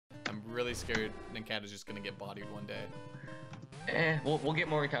really scared Nincada's just gonna get bodied one day. We'll get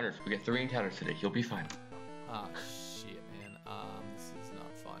more encounters. We get 3 encounters today. You'll be fine. Ah, shit, man. This is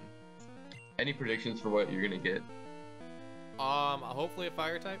not fun. Any predictions for what you're gonna get? Hopefully a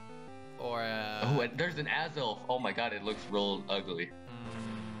fire type, or Oh, and there's an Azolf. Oh my god, it looks real ugly.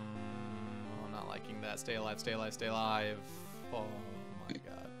 I'm not liking that. Stay alive, stay alive, stay alive. Oh my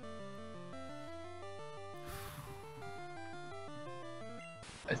god.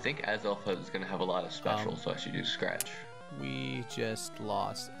 I think Azolf is gonna have a lot of specials, so I should use Scratch. We just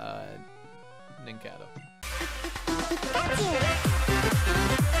lost Nincada.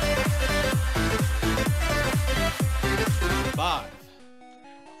 5,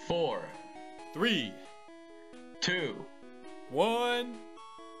 4, 3, 2, 1,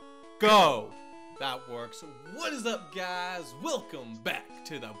 go! That works. What is up, guys? Welcome back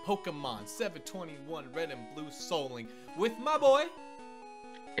to the Pokemon 721 Red and Blue SoulLink with my boy.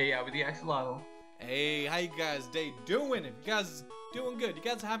 Hey, with the Axolotl. Hey, how you guys' day doing? If you guys doing good, you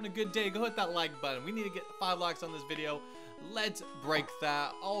guys are having a good day, go hit that like button. We need to get 5 likes on this video. Let's break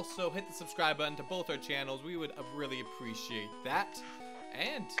that. Also, hit the subscribe button to both our channels. We would really appreciate that.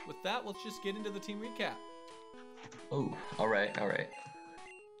 And with that, let's just get into the team recap. Oh, alright.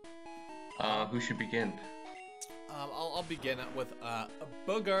 Who should begin? I'll begin with a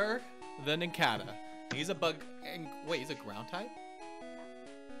Booger, the Nincada. He's a bug, and wait, he's a ground type?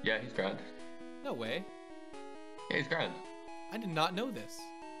 Yeah, he's ground. No way. Yeah, he's ground. I did not know this.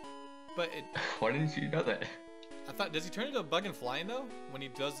 But it... Why didn't you know that? I thought, does he turn into a bug and flying though? When he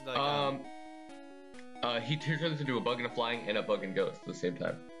does like he turns into a bug and a flying and a bug and ghost at the same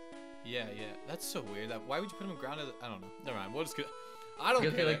time. Yeah, that's so weird. Why would you put him in ground as I don't know. Never mind. We'll just get... I don't care.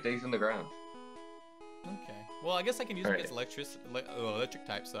 Because he like digs in the ground. Okay. Well, I guess I can use him as electric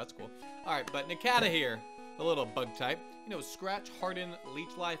type, so that's cool. Alright, but Nincada here, the little bug type. You know, Scratch, Harden,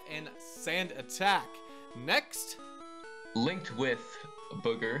 Leech Life, and Sand Attack. Next. Linked with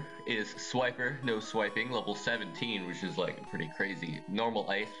Booger is Swiper, no swiping, level 17, which is like pretty crazy. Normal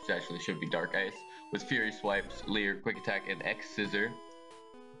ice, which actually should be dark ice, with Fury Swipes, Leer, Quick Attack, and X Scissor.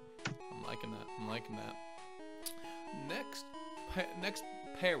 I'm liking that. Next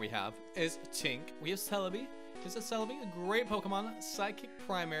pair we have is Tink. We have Celebi. This is Celebi, a great Pokemon, Psychic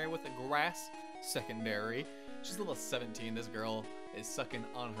primary with a Grass secondary. She's level 17. This girl is sucking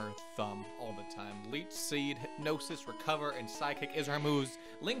on her thumb all the time. Leech Seed, Hypnosis, Recover, and Psychic is her moves.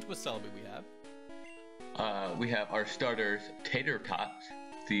 Linked with Celebi we have our starters, Tater Tot,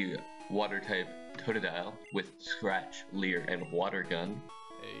 the water type Totodile with Scratch, Leer, and Water Gun.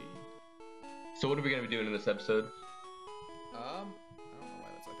 Hey. So what are we gonna be doing in this episode? I don't know why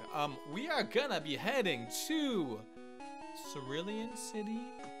that's like that. We are gonna be heading to Cerulean City.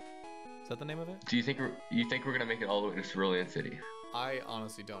 Is that the name of it? Do you think we're gonna make it all the way to Cerulean City? I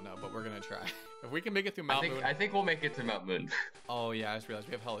honestly don't know, but we're gonna try. If we can make it through Mount Moon. I think we'll make it to Mount Moon. Oh yeah, I just realized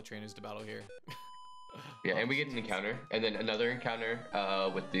we have hella trainers to battle here. Yeah, and we get an encounter, and then another encounter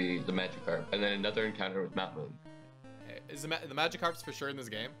with the Magikarp, and then another encounter with Mount Moon. Is the Magikarp's for sure in this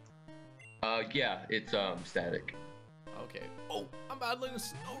game? Yeah, it's static. Okay. Oh, I'm battling a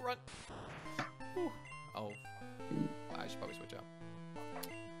snow run. Whew. Oh, I should probably switch out.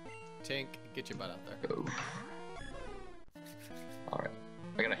 Tink, get your butt out there. Go. Alright.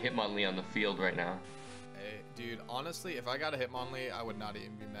 I got a Hitmonlee on the field right now. Hey, dude, honestly, if I got a Hitmonlee, I would not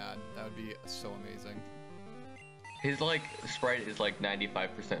even be mad. That would be so amazing. His, like, sprite is, like,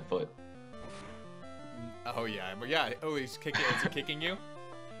 95% foot. Oh, yeah. But yeah. Oh, he's kicking. Is he kicking you?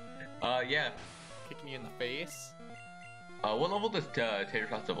 Yeah. Kicking you in the face? What level does Tater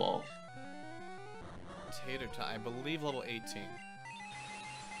Tots evolve? Tater Tot, I believe level 18.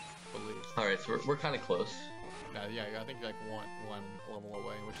 Alright, so we're kind of clse. Yeah, I think you're like one level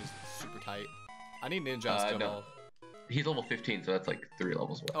away, which is super tight. I need Ninjas to evolve. He's level 15, so that's like 3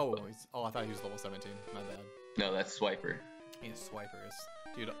 levels away. Oh, I thought he was level 17. My bad. No, that's Swiper. He's Swipers.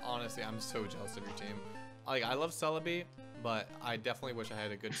 Dude, honestly, I'm so jealous of your team. Like, I love Celebi, but I definitely wish I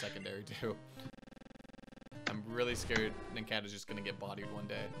had a good secondary too. I'm really scared Nincada's just gonna get bodied one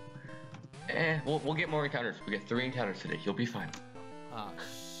day. We'll get more encounters. We get 3 encounters today. You'll be fine. Ah,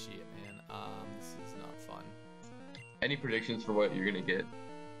 shit, man. This is not fun. Any predictions for what you're gonna get?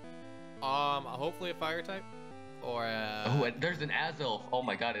 Hopefully a fire type, or Oh, and there's an Azolf. Oh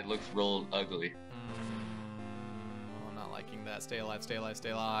my god, it looks real ugly. I'm not liking that. Stay alive, stay alive, stay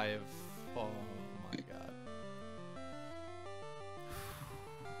alive. Oh my god.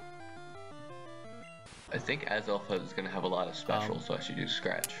 I think Azolf is gonna have a lot of specials, so I should use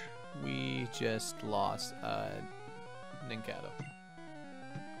Scratch. We just lost Nincada.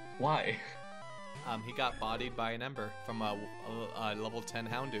 Why? He got bodied by an Ember from a level 10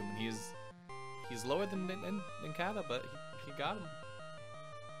 Houndoom, and he's lower than Kata, but he got him.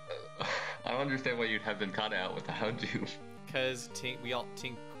 I don't understand why you'd have Kata out with the Houndoom. Because Tink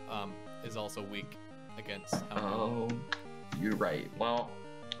is also weak against Houndoom. Oh, you're right. Well,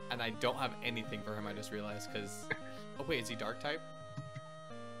 and I don't have anything for him. I just realized because. Oh wait, is he Dark type?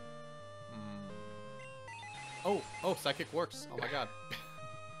 Oh, Psychic works. Oh my god.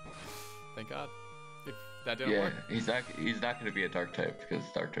 Thank God. If that didn't work. He's not going to be a Dark type because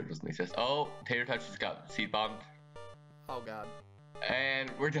Dark type doesn't exist. Oh, Tater Touch just got Seed Bombed. Oh god.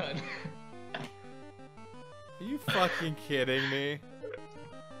 And we're done. Are you fucking kidding me?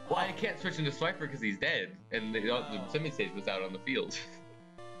 Well, I can't switch into Swiper because he's dead, and the semi-stage was out on the field.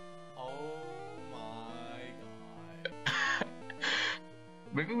 Oh my god.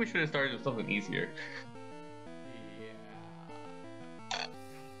 Maybe we should have started with something easier. Yeah.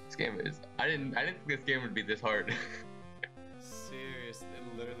 This game is. I didn't think this game would be this hard. Seriously,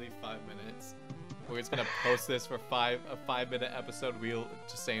 literally 5 minutes. We're just gonna post this for a 5-minute episode. We'll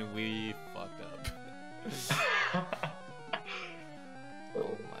just saying we fucked up.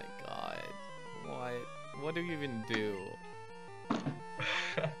 Oh my god. What do you even do?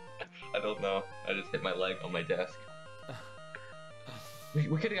 I don't know. I just hit my leg on my desk. We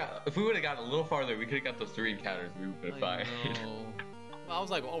could have got, if we would have gotten a little farther, we could have got those 3 encounters. We would have fine. I was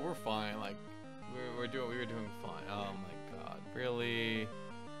like, oh, we're fine. Like, we were doing fine. Oh my god, really?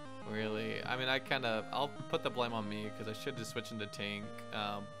 I mean, I'll put the blame on me because I should just switch into tank.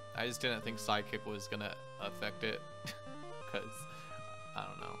 I just didn't think Sidekick was gonna affect it because I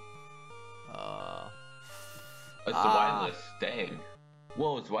don't know. It's the wireless. Dang.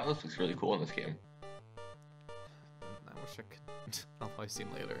 Whoa, its wireless looks really cool in this game. I wish I could. I'll probably see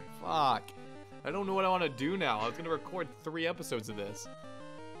him later. Fuck. I don't know what I want to do now. I was gonna record 3 episodes of this.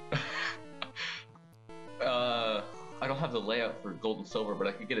 I don't have the layout for gold and silver, but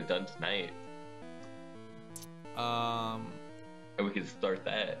I could get it done tonight. And we could start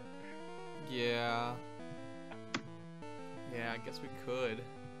that. Yeah. Yeah, I guess we could.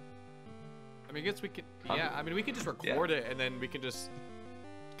 I mean, I guess we could. Yeah, I mean, we could just record it and then we can just.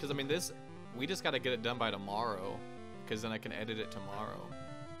 Because I mean, we just got to get it done by tomorrow, because then I can edit it tomorrow.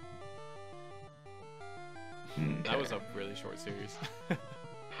 Okay. That was a really short series.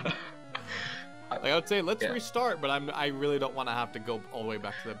 Like, I would say let's restart, but I really don't want to have to go all the way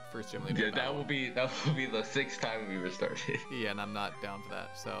back to the first gym leader. Yeah, that will be the 6th time we restarted. Yeah, and I'm not down for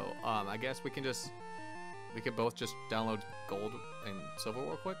that. So I guess we could both just download gold and silver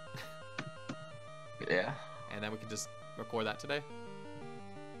real quick. Yeah. And then we can just record that today.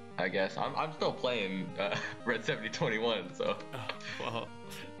 I guess I'm still playing Red 7021, so. Well,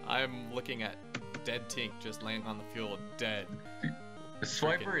 I'm looking at dead Tink just laying on the field dead. The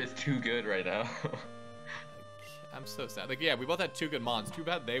Swiper is too good right now. I'm so sad. Like, yeah, we both had 2 good mons. Too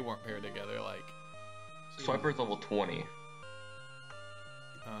bad they weren't paired together. Like, Swiper's level 20.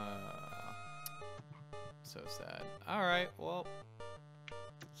 So sad. All right, well,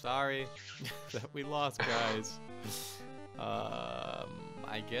 sorry that we lost, guys.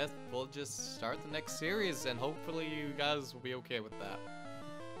 I guess we'll just start the next series, and hopefully you guys will be okay with that.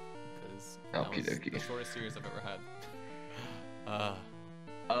 Because that was the shortest series I've ever had.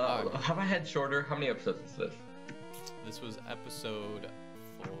 Have I had shorter? How many episodes is this? This was episode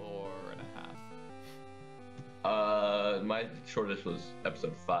 4.5. My shortest was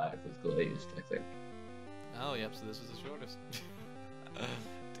episode 5 with Glazed, I think. Oh, yep, so this was the shortest.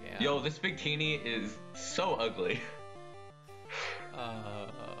 Damn. Yo, this Big Teeny is so ugly.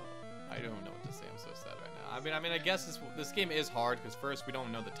 I don't know what to say. I'm so sad right now. I mean, I guess this game is hard because first we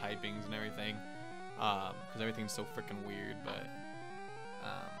don't know the typings and everything, because everything's so freaking weird. But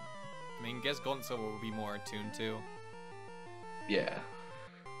I mean, I guess Gold and Silver will be more attuned to. Yeah.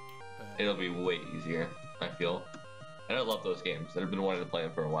 It'll be way easier, I feel. And I love those games. I've been wanting to play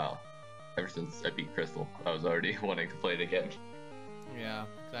them for a while. Ever since I beat Crystal, I was already wanting to play it again. Yeah,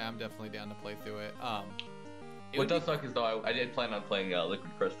 I'm definitely down to play through it. What does suck is though I did plan on playing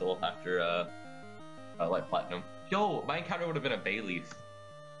Liquid Crystal after Light Platinum. Yo, my encounter would have been a Bayleaf.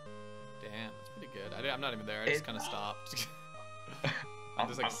 Damn, that's pretty good. I'm not even there. I just kind of stopped. I'm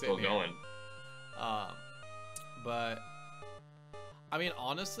just like I'm still going. But I mean,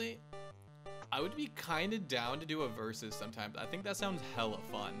 honestly, I would be kind of down to do a versus sometimes. I think that sounds hella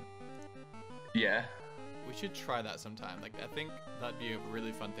fun. Yeah. We should try that sometime. Like, I think that'd be a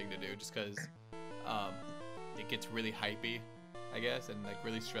really fun thing to do, just because it gets really hypey, I guess, and like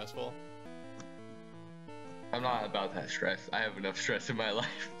really stressful. I'm not about that stress. I have enough stress in my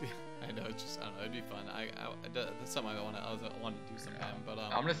life. I know, it's just, I don't know, it'd be fun. That's something I want to do sometime, but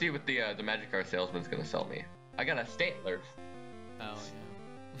I'm gonna see what the magic car salesman's gonna sell me. I got a Stantler. Oh,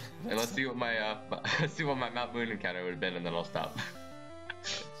 yeah. And let's see what my Mount Moon encounter would have been, and then I'll stop. Oh,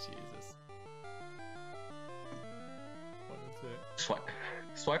 Jesus. What is it?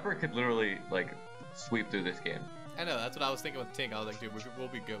 Swiper could literally like sweep through this game. I know, that's what I was thinking with Tink. I was like, dude, we'll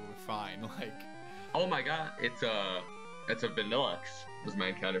be good, we're fine. Like, oh my god, it's a Vanillux was my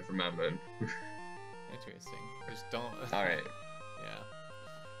encounter for Mount Moon. interesting. Just don't. All right.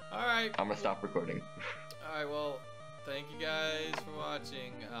 Yeah. All right. I'm gonna stop recording. All right. Well, thank you guys for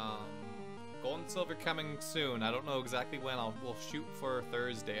watching. Gold and silver coming soon. I don't know exactly when. We'll shoot for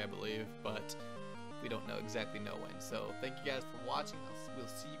Thursday, I believe, but we don't know exactly when. So thank you guys for watching. We'll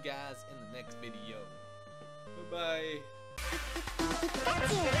see you guys in the next video. Bye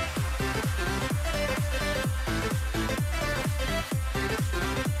bye.